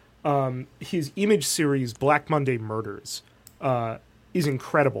long. His Image series, Black Monday Murders, is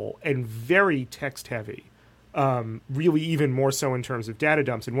incredible and very text heavy. Really, even more so in terms of data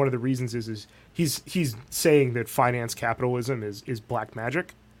dumps. And one of the reasons is he's saying that finance capitalism is black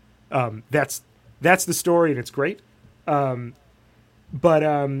magic. That's the story, and it's great.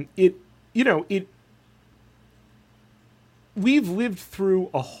 We've lived through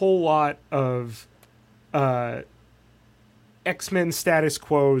a whole lot of X-Men status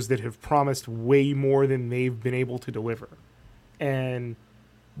quos that have promised way more than they've been able to deliver. And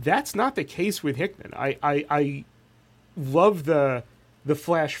that's not the case with Hickman. I love the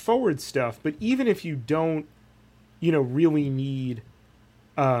flash forward stuff, but even if you don't, really need,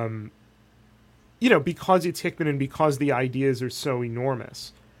 because it's Hickman and because the ideas are so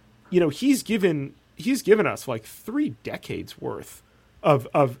enormous, he's given us like 3 decades worth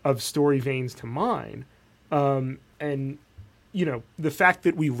of story veins to mine. And, the fact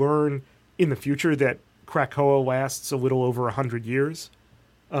that we learn in the future that Krakoa lasts a little over 100 years,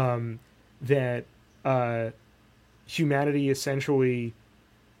 that humanity essentially,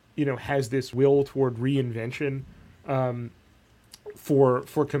 has this will toward reinvention for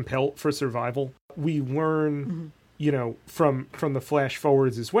survival. We learn, from the flash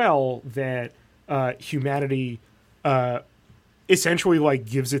forwards as well that humanity essentially like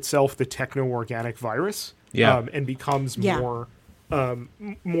gives itself the techno-organic virus, and becomes more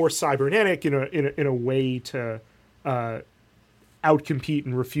cybernetic in a way to outcompete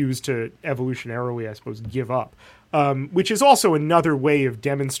and refuse to evolutionarily, I suppose, give up. Which is also another way of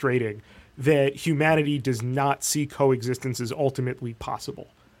demonstrating that humanity does not see coexistence as ultimately possible,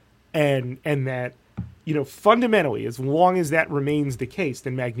 and that fundamentally, as long as that remains the case,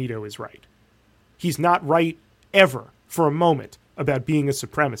 then Magneto is right. He's not right ever for a moment about being a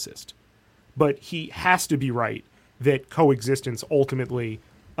supremacist, but he has to be right that coexistence ultimately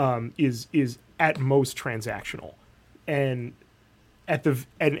is at most transactional, and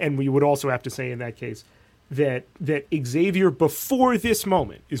we would also have to say in that case that Xavier before this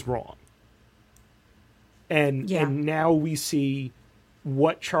moment is wrong, and now we see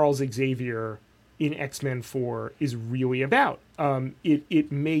what Charles Xavier in X-Men 4 is really about.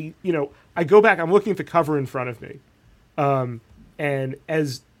 It may, I go back, I'm looking at the cover in front of me, and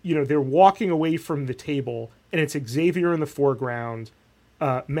as they're walking away from the table, and it's Xavier in the foreground,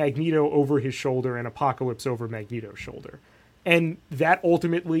 Magneto over his shoulder, and Apocalypse over Magneto's shoulder. And that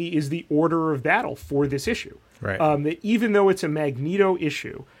ultimately is the order of battle for this issue. Right. That even though it's a Magneto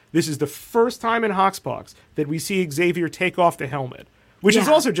issue, this is the first time in HoxPox that we see Xavier take off the helmet, which is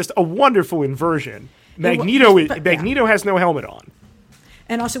also just a wonderful inversion. Magneto has no helmet on.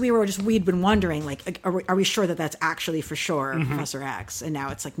 And also we'd been wondering, like, are we sure that that's actually for sure Professor X? And now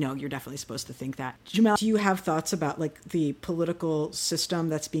it's like, no, you're definitely supposed to think that. Jamelle, do you have thoughts about like the political system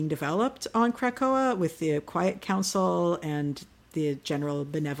that's being developed on Krakoa with the Quiet Council and the general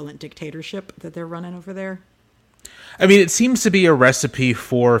benevolent dictatorship that they're running over there? I mean, it seems to be a recipe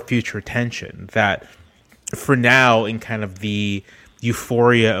for future tension that for now, in kind of the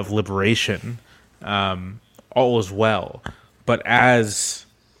euphoria of liberation, all is well. But as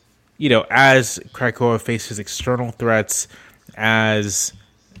Krakoa faces external threats, as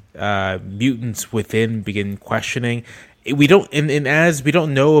mutants within begin questioning, we don't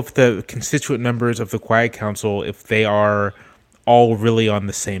know if the constituent members of the Quiet Council, if they are all really on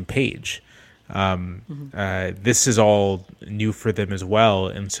the same page. This is all new for them as well,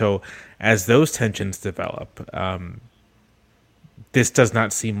 and so as those tensions develop, this does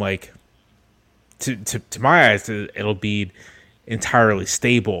not seem like, to my eyes, it'll be entirely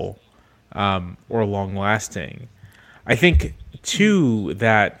stable or long lasting. I think too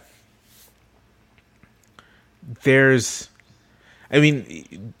that there's,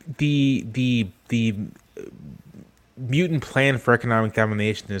 the mutant plan for economic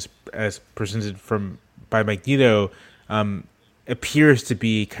domination as presented by Magneto appears to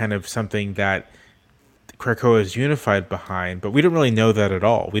be kind of something that Krakoa is unified behind, but we don't really know that at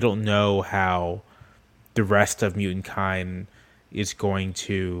all. We don't know how the rest of mutant kind is going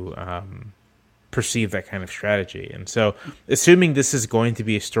to perceive that kind of strategy. And so, assuming this is going to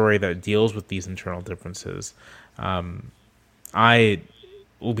be a story that deals with these internal differences, I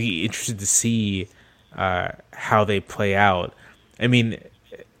will be interested to see how they play out. I mean,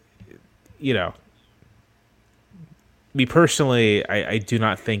 me personally, I do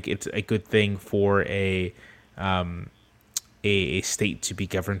not think it's a good thing for a state to be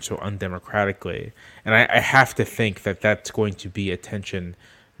governed so undemocratically, and I have to think that that's going to be a tension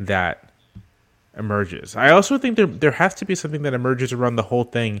that emerges. I also think there has to be something that emerges around the whole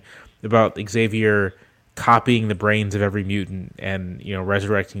thing about Xavier copying the brains of every mutant and, you know,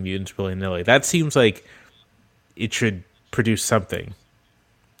 resurrecting mutants willy-nilly. That seems like it should produce something.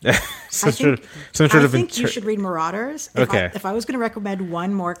 I think you should read Marauders. If I was going to recommend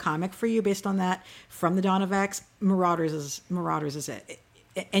one more comic for you based on that from the Dawn of X, Marauders is it.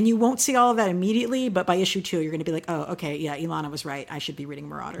 And you won't see all of that immediately, but by issue 2, you're going to be like, oh, okay, yeah, Ilana was right. I should be reading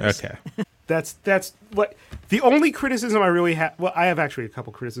Marauders. Okay. That's what the only criticism I really have. Well, I have actually a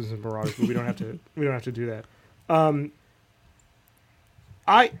couple criticisms of Marauders, but we don't have to do that.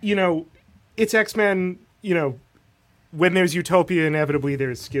 It's X-Men, when there's utopia, inevitably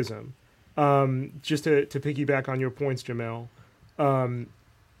there's schism. Just to piggyback on your points, Jamelle,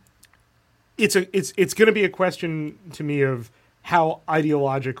 it's going to be a question to me of how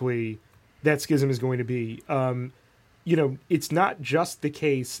ideologically that schism is going to be. It's not just the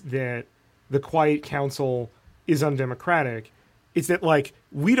case that the Quiet Council is undemocratic. It's that, like,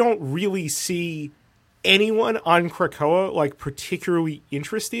 we don't really see anyone on Krakoa, like, particularly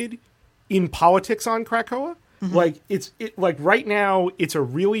interested in politics on Krakoa. Mm-hmm. Like right now, it's a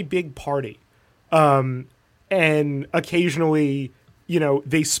really big party. And occasionally,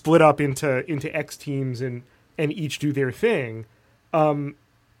 they split up into X teams and each do their thing.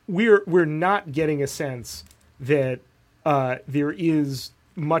 We're not getting a sense that there is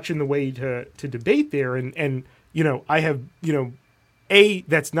much in the way to debate there. And I have, A,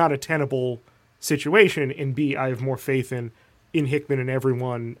 that's not a tenable situation, and B, I have more faith in Hickman and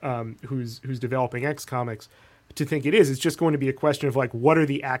everyone who's developing X comics to think it is. It's just going to be a question of, like, what are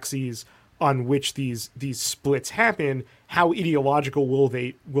the axes on which these splits happen? How ideological will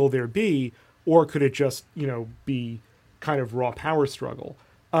there be? Or could it just, be kind of raw power struggle?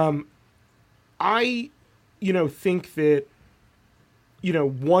 I think that,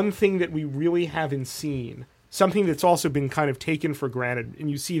 one thing that we really haven't seen, something that's also been kind of taken for granted, and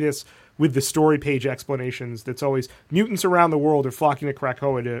you see this with the story page explanations, that's always mutants around the world are flocking to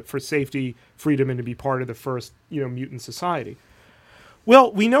Krakoa for safety, freedom, and to be part of the first, mutant society.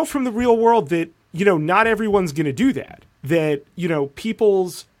 Well, we know from the real world that, not everyone's going to do that. That,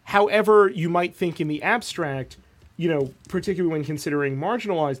 people's, however you might think in the abstract, particularly when considering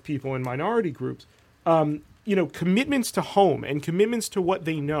marginalized people and minority groups, commitments to home and commitments to what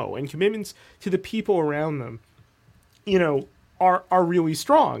they know and commitments to the people around them, are really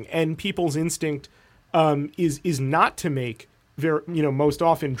strong. And people's instinct is not to make most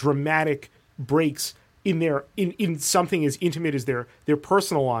often dramatic breaks in something as intimate as their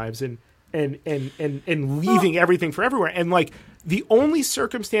personal lives and leaving everything for everywhere. And, like, the only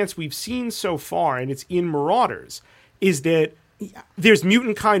circumstance we've seen so far, and it's in Marauders, is that there's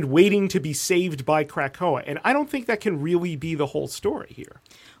mutant kind waiting to be saved by Krakoa. And I don't think that can really be the whole story here.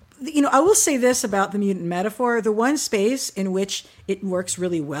 I will say this about the mutant metaphor. The one space in which it works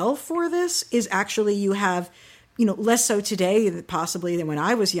really well for this is actually you have, less so today possibly than when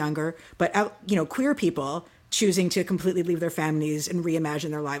I was younger, but, queer people choosing to completely leave their families and reimagine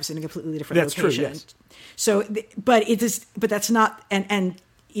their lives in a completely different location. That's true, yes. So, but that's not,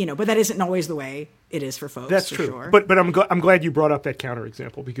 but that isn't always the way it is for folks. That's for true. Sure. But I'm glad you brought up that counter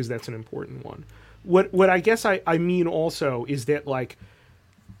example, because that's an important one. What I guess I mean also is that, like,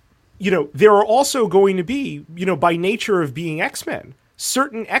 there are also going to be, by nature of being X-Men,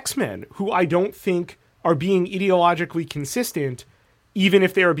 certain X-Men who I don't think are being ideologically consistent, even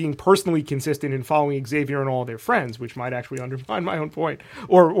if they are being personally consistent in following Xavier and all their friends, which might actually undermine my own point,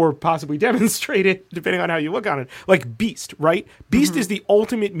 or possibly demonstrate it, depending on how you look on it. Like Beast, right? Beast is the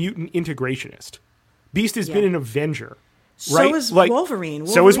ultimate mutant integrationist. Beast has been an Avenger. Right? So is Wolverine.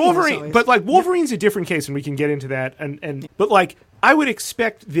 So is Wolverine. But, like, Wolverine's a different case, and we can get into that. But, like, I would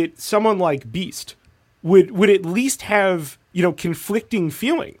expect that someone like Beast would at least have, conflicting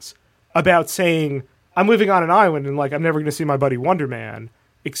feelings about saying, I'm living on an island and, like, I'm never going to see my buddy Wonder Man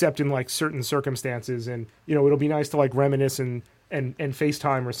except in, like, certain circumstances. And, it'll be nice to, like, reminisce and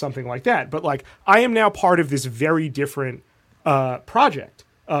FaceTime or something like that. But, like, I am now part of this very different project,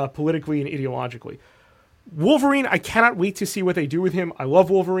 politically and ideologically. Wolverine, I cannot wait to see what they do with him. I love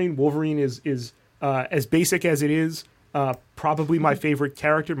Wolverine. Wolverine is as basic as it is. Probably my favorite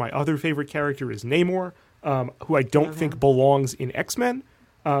character. My other favorite character is Namor, who I don't think belongs in X-Men,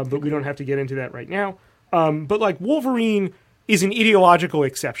 but we don't have to get into that right now. But, like, Wolverine is an ideological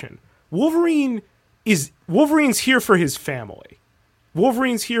exception. Wolverine's here for his family.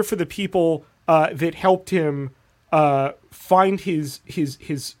 Wolverine's here for the people that helped him find his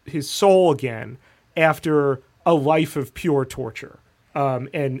soul again after a life of pure torture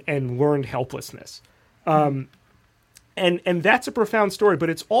and learned helplessness. And that's a profound story, but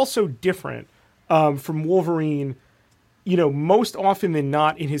it's also different from Wolverine, most often than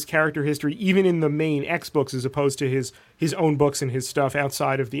not in his character history, even in the main X books, as opposed to his own books and his stuff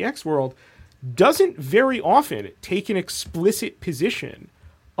outside of the X world, doesn't very often take an explicit position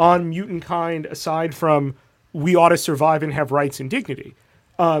on mutant kind aside from we ought to survive and have rights and dignity.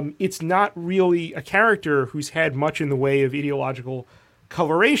 It's not really a character who's had much in the way of ideological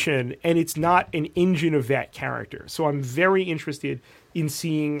coloration, and it's not an engine of that character. So I'm very interested in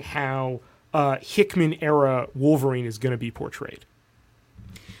seeing how Hickman-era Wolverine is going to be portrayed.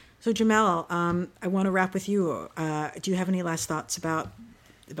 So, Jamelle, I want to wrap with you. Do you have any last thoughts about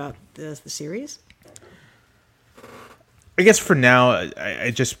the series? I guess for now,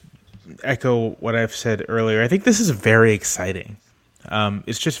 I just echo what I've said earlier. I think this is very exciting.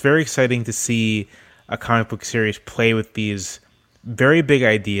 It's just very exciting to see a comic book series play with these very big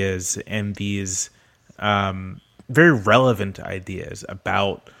ideas and these very relevant ideas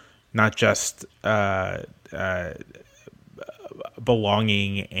about not just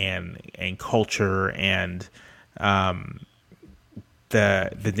belonging and culture and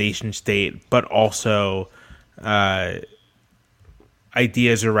the nation state, but also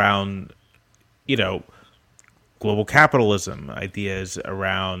ideas around global capitalism, ideas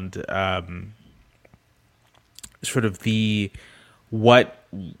around sort of what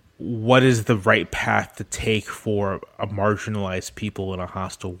is the right path to take for a marginalized people in a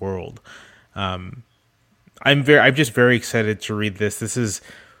hostile world. I'm just very excited to read this. This is,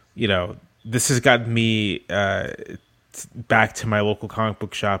 this has gotten me back to my local comic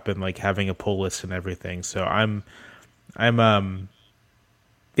book shop and like having a pull list and everything. So I'm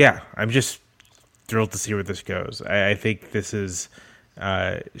just thrilled to see where this goes. I think this is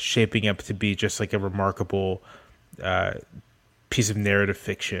shaping up to be just like a remarkable piece of narrative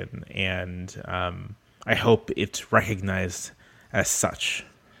fiction, and I hope it's recognized as such.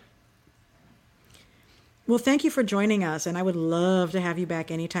 Well, thank you for joining us, and I would love to have you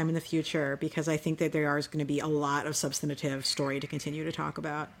back anytime in the future, because I think that there is going to be a lot of substantive story to continue to talk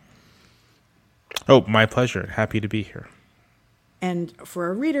about. Oh, my pleasure. Happy to be here. And for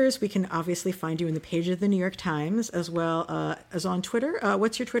our readers, we can obviously find you in the pages of the New York Times as well as on Twitter.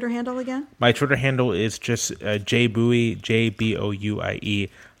 What's your Twitter handle again? My Twitter handle is just Bouie, Jbouie.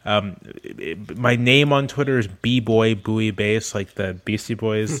 My name on Twitter is B-Boy Bouie Bass, like the Beastie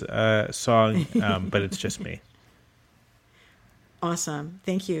Boys song, but it's just me. Awesome.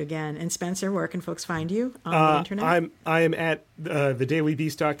 Thank you again. And Spencer, where can folks find you on the internet? I am at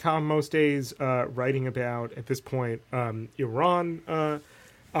thedailybeast.com most days, writing about, at this point, Iran.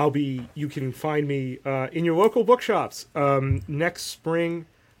 You can find me in your local bookshops next spring.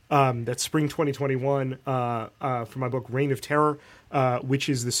 That's spring 2021 for my book Reign of Terror, which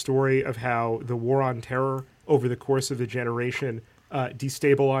is the story of how the war on terror over the course of a generation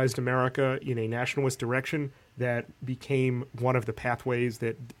destabilized America in a nationalist direction that became one of the pathways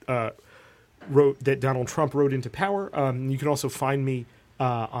that Donald Trump rode into power. You can also find me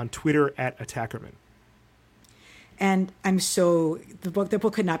on Twitter at Ackerman. And the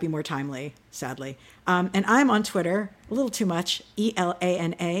book could not be more timely, sadly. And I'm on Twitter, a little too much,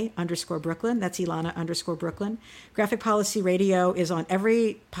 ELANA_Brooklyn. That's Ilana_Brooklyn. Graphic Policy Radio is on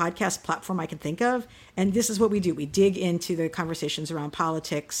every podcast platform I can think of. And this is what we do. We dig into the conversations around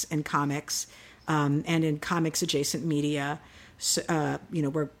politics and comics, and in comics adjacent media. So,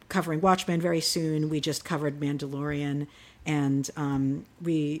 we're covering Watchmen very soon. We just covered Mandalorian. And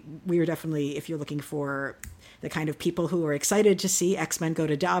we are definitely, if you're looking for the kind of people who are excited to see X-Men go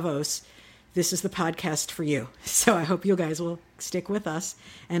to Davos, this is the podcast for you. So I hope you guys will stick with us.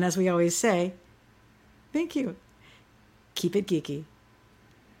 And as we always say, thank you. Keep it geeky.